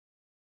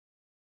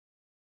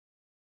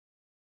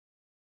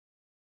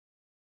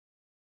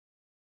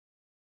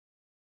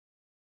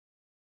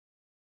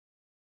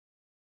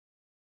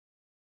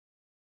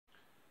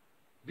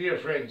Dear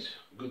friends,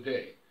 good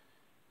day.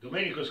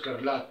 Domenico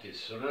Scarlatti's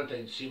Sonata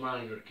in C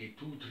minor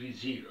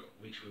K230,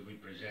 which we will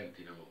present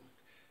in a moment,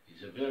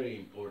 is a very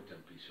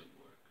important piece of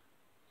work.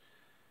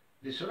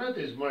 The sonata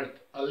is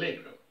marked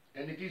Allegro,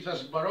 and it is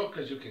as baroque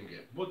as you can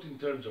get, both in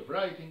terms of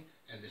writing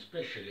and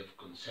especially of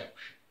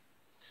conception.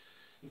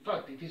 In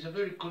fact, it is a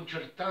very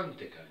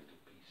concertante kind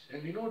of piece,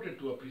 and in order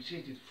to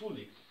appreciate it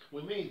fully,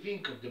 we may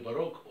think of the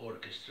Baroque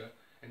orchestra,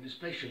 and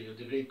especially of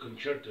the great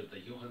concertos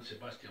that Johann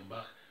Sebastian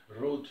Bach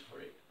wrote for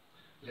it.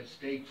 Let's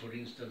take, for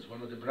instance,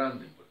 one of the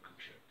Brandenburg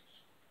concertos.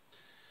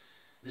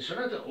 The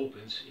sonata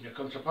opens in a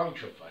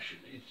contrapuntal fashion.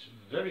 It's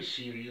very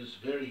serious,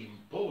 very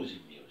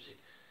imposing music.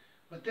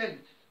 But then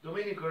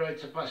Domenico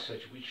writes a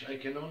passage which I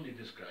can only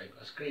describe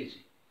as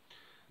crazy.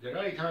 The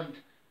right hand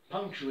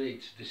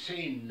punctuates the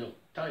same note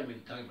time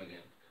and time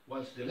again,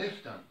 whilst the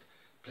left hand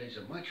plays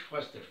a much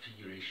faster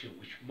figuration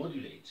which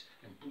modulates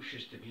and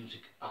pushes the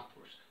music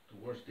upwards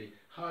towards the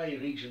high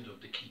regions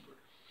of the keyboard.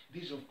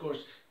 This, of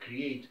course,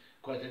 creates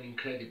quite an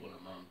incredible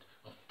amount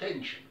of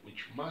tension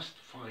which must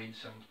find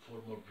some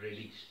form of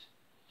release.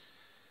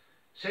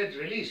 Said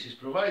release is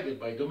provided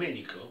by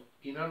Domenico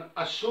in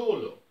a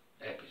solo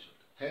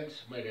episode,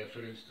 hence my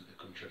reference to the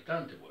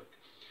concertante work.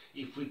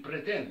 If we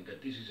pretend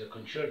that this is a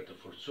concerto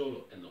for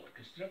solo and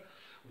orchestra,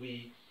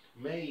 we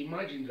may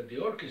imagine that the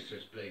orchestra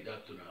is played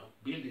up to now,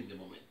 building the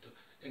momentum,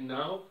 and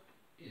now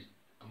is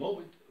a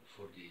moment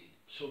for the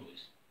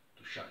soloist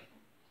to shine.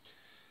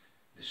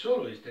 The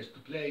soloist has to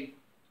play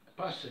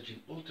a passage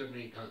in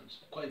alternate hands,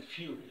 quite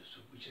furious,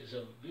 which has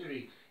a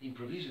very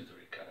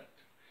improvisatory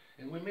character.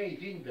 And we may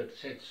think that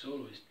said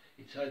soloist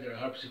is either a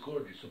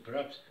harpsichordist or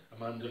perhaps a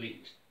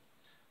mandolinist.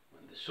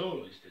 When the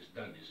soloist has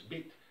done his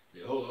bit,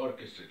 the whole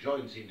orchestra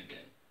joins in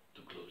again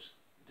to close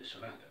the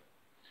sonata.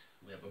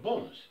 We have a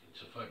bonus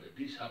insofar that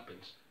this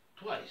happens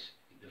twice,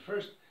 in the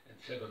first and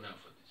second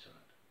half of the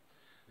sonata.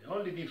 The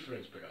only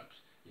difference, perhaps,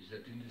 is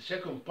that in the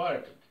second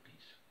part of the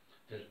piece,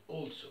 there's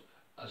also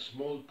a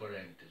small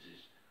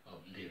parenthesis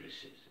of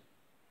lyricism.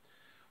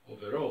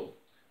 Overall,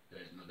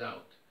 there is no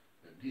doubt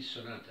that this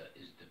sonata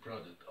is the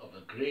product of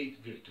a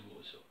great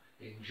virtuoso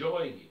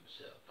enjoying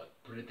himself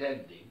at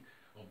pretending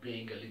of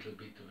being a little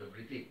bit of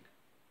everything.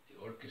 The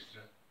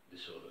orchestra, the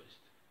soloist,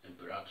 and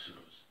perhaps, who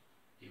knows,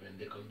 even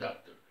the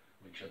conductor,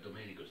 which at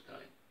Domenico's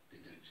time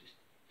didn't exist.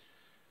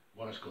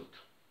 Buon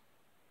ascolto.